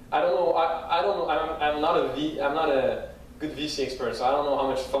 I don't know. I don't know. I'm not a good VC expert, so I don't know how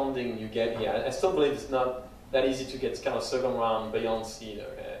much funding you get here. I still believe it's not that easy to get kind of second round beyond seed.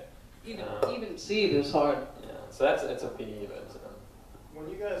 Okay. Even seed is hard. Yeah. So that's a pity, but. When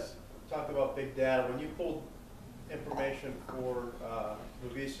you guys talk about big data, when you pulled information for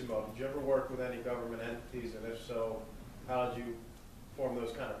Vivisimo, did you ever work with any government entities, and if so, how did you form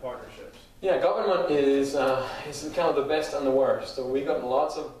those kind of partnerships? Yeah, government is kind of the best and the worst. So we got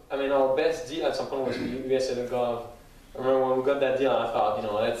lots of, I mean, our best deal at some point was USA Gov. I remember when we got that deal, I thought, you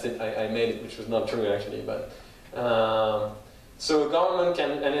know, that's it, I made it, which was not true actually, but. So government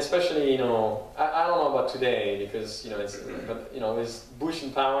can, and especially, you know, I don't know about today because, you know, but, you know, with Bush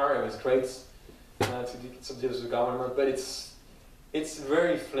in power, it was great to get some deals with government, but it's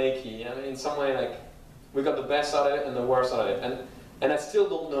very flaky. I mean, in some way, like, we got the best out of it and the worst out of it, and I still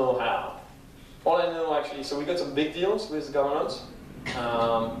don't know how. All I know actually, so we got some big deals with governments,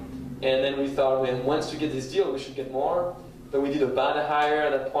 and then we thought, well, once we get this deal, we should get more. But we did a bad hire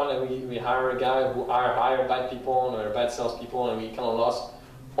at that point, and we hired a guy who hired bad people or bad salespeople, and we kind of lost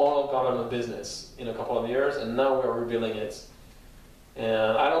all of government business in a couple of years, and now we're rebuilding it.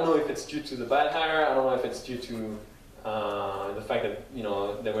 And I don't know if it's due to the bad hire. I don't know if it's due to the fact that, you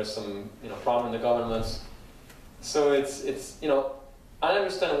know, there was some, you know, problem in the government. So it's you know, I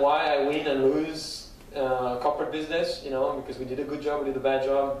understand why I win and lose corporate business, you know, because we did a good job, we did a bad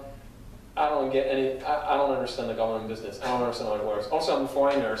job. I don't get any. I don't understand the government business. I don't understand how it works. Also, I'm a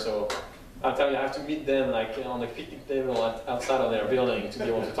foreigner, so I'm telling you, I have to meet them like, you know, on the picnic table outside of their building to be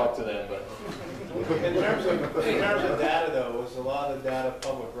able to talk to them. But In terms of data, though, was a lot of data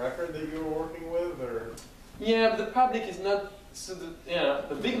public record that you were working with, or? yeah, but the public is not. So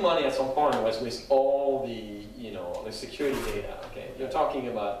the big money at some point was with all the, you know, the security data. Okay, you're talking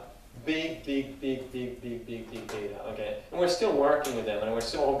about big data. Okay, and we're still working with them, and we're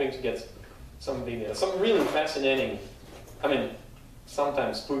still hoping to get some big data, some really fascinating. I mean,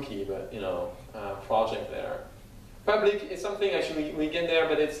 sometimes spooky, but, you know, project there. Public is something actually we get there,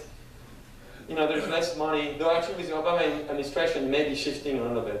 but it's, you know, there's less money. Though actually with the Obama administration, may be shifting a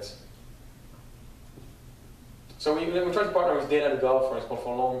little bit. So we tried to partner with Data2Gov, for example,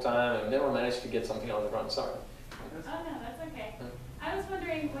 for a long time, and never managed to get something on the ground. Sorry. Oh no, that's okay. I was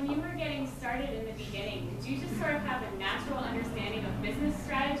wondering, when you were getting started in the beginning, did you just sort of have a natural understanding of business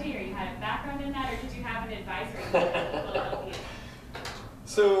strategy, or you had a background in that, or did you have an advisory board that will help you?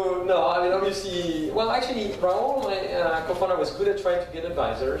 So, no, I mean, obviously, well, actually, Raul, my co-founder, was good at trying to get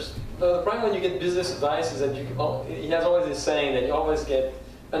advisors. The problem when you get business advice is that he has always this saying that you always get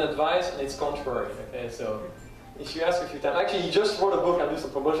an advice and it's contrary, okay? So, if you ask a few times, actually, he just wrote a book, I'll do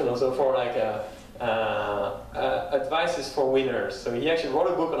some promotion also for like advices for winners. So he actually wrote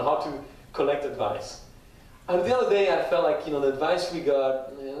a book on how to collect advice. And the other day, I felt like, you know, the advice we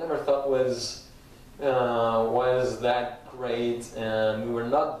got, I never thought was that great, and we were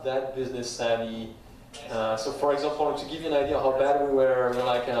not that business savvy. So for example, to give you an idea of how bad we were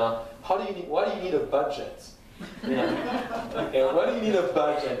like, why do you need a budget? You know? Okay, why do you need a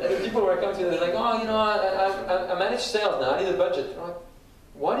budget? And people were coming to me, they're like, oh, you know, I manage sales now, I need a budget. I'm like,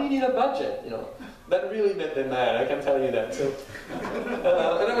 why do you need a budget? You know, that really made them mad, I can tell you that. So, and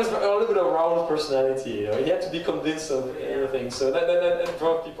that was a little bit of Raul's personality, you know, he had to be convinced of everything, so that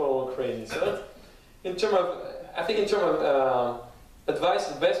drove people crazy. So that's, in terms of, I think in terms of advice,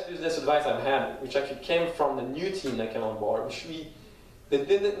 the best business advice I've had, which actually came from the new team that came on board, which they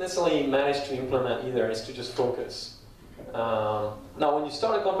didn't necessarily manage to implement either, is to just focus. Now, when you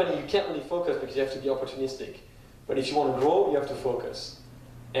start a company, you can't really focus because you have to be opportunistic. But if you want to grow, you have to focus.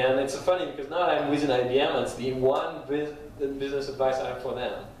 And it's funny because now I'm within IBM, it's the one business advice I have for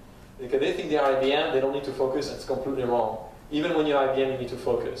them. Because they think they're IBM, they don't need to focus, it's completely wrong. Even when you're IBM, you need to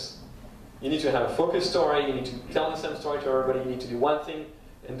focus. You need to have a focus story, you need to tell the same story to everybody, you need to do one thing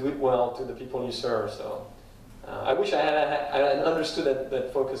and do it well to the people you serve. So I wish I had understood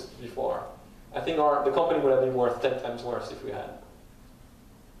that focus before. I think the company would have been worth 10 times worse if we had.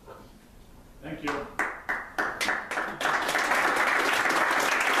 Thank you.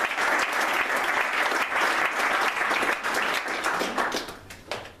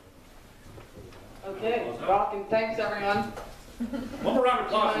 Okay, rocking. Thanks, everyone. One more round of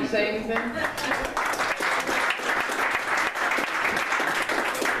Do you want applause. to say anything?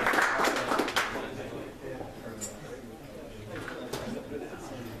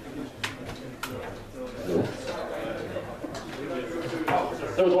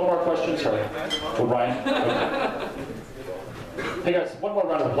 There was one more question, sorry. For Ryan. Okay. Hey guys, one more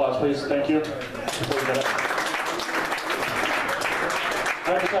round of applause, please. Thank you. Before we get up.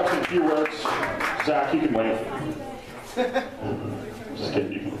 I just have some few words. Zach, you can wave. Just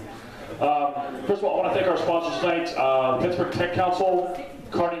kidding you. First of all, I want to thank our sponsors tonight, Pittsburgh Tech Council,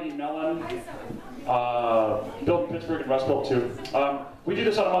 Carnegie Mellon, BuiltinPittsburgh, and Rust Built too. We do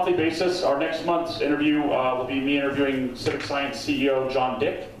this on a monthly basis. Our next month's interview will be me interviewing Civic Science CEO John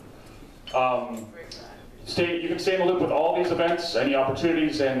Dick. You can stay in the loop with all these events, any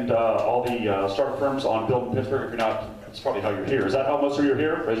opportunities, and all the startup firms on BuiltinPittsburgh. If you're not, that's probably how you're here. Is that how most of you are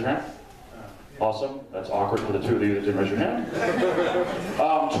here? Raise your hand. Awesome. That's awkward for the two of you that didn't raise your hand.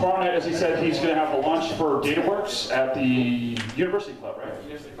 Tomorrow night, as he said, he's going to have a lunch for DataWorks at the University Club, right?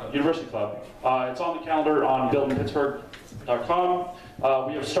 University Club. It's on the calendar on BuiltinPittsburgh.com.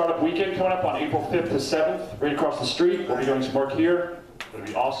 We have Startup Weekend coming up on April 5th to 7th, right across the street. We'll be doing some work here. It'll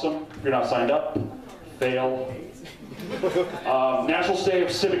be awesome. If you're not signed up, fail. National Day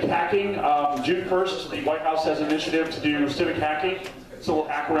of Civic Hacking. June 1st, the White House has an initiative to do civic hacking. So we'll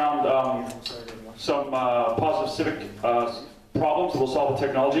hack around some positive civic problems that will solve with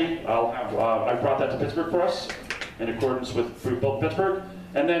technology. I brought that to Pittsburgh for us in accordance with Built Pittsburgh.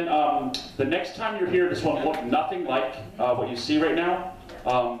 And then the next time you're here, this won't look nothing like what you see right now.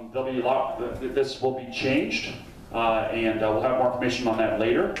 There'll be a lot. This will be changed, and we'll have more information on that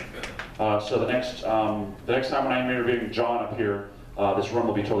later. So the next time when I'm interviewing John up here, this room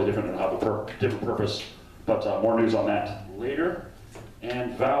will be totally different and have a different purpose. But more news on that later.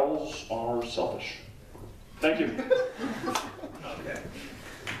 And vowels are selfish. Thank you. Okay.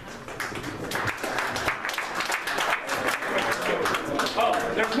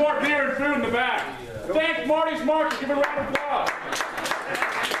 Oh, there's more beer and food in the back. Thanks, Marty's Market. Give a round of applause.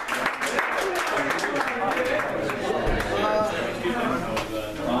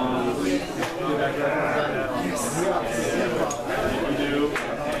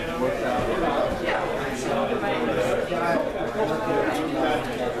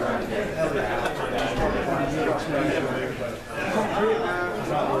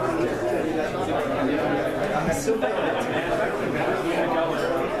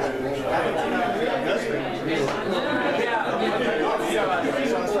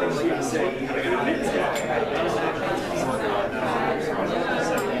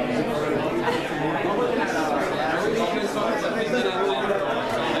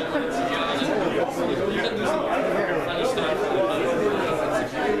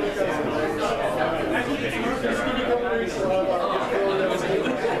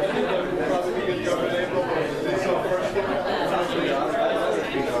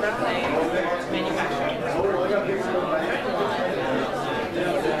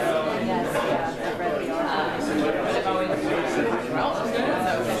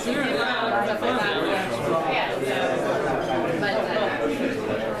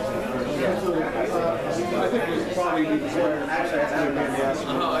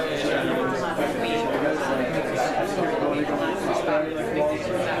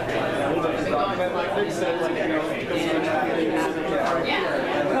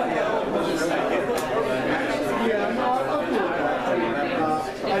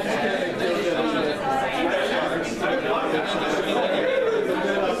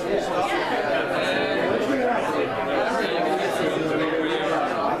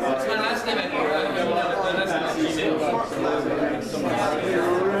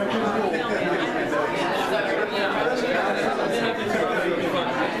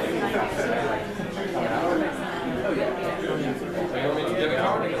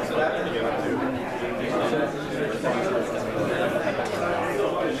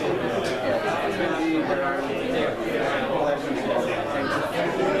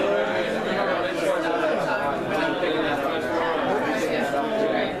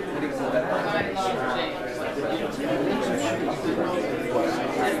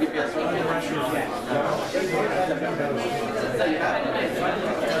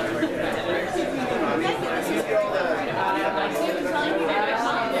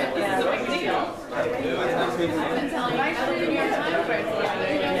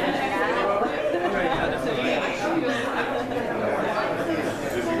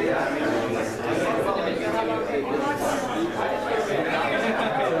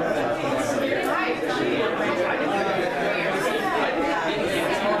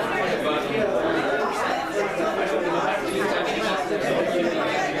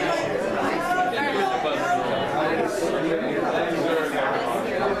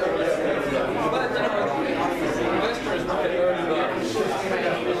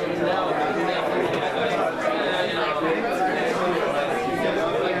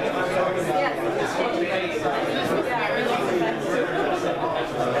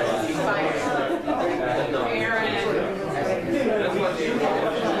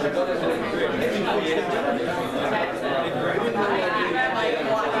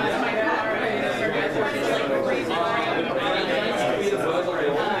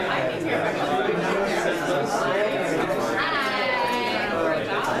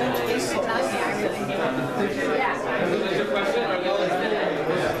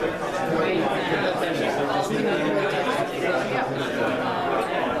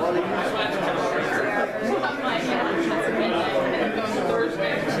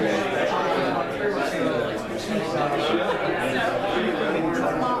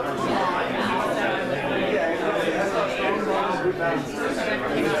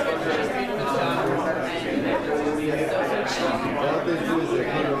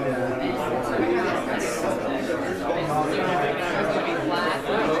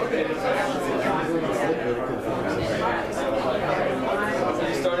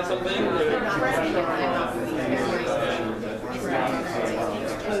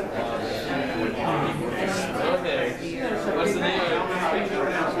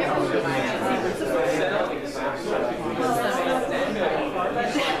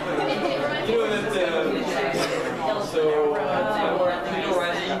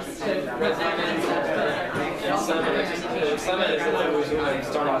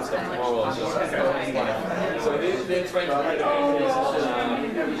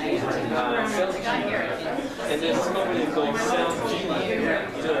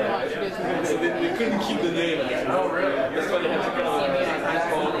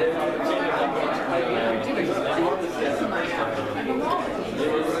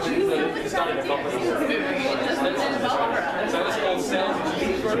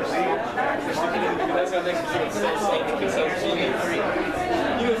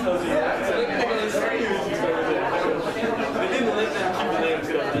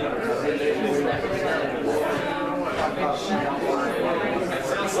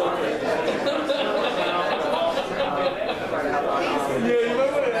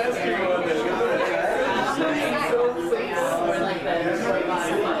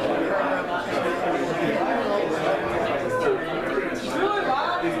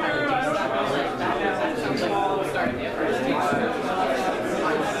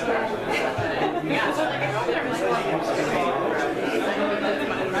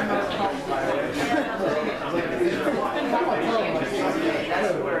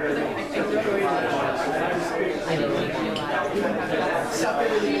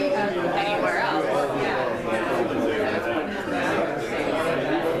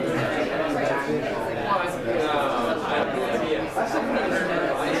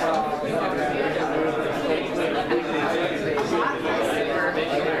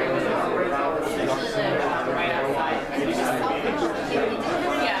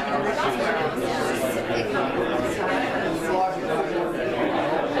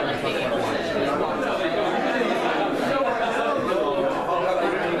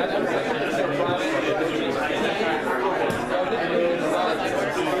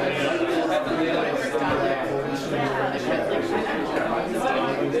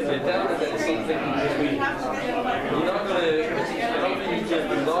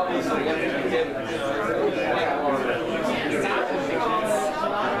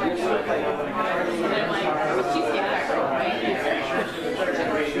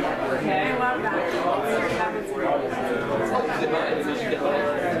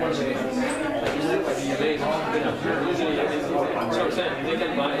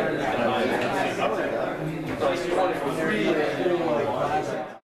 Wonderful.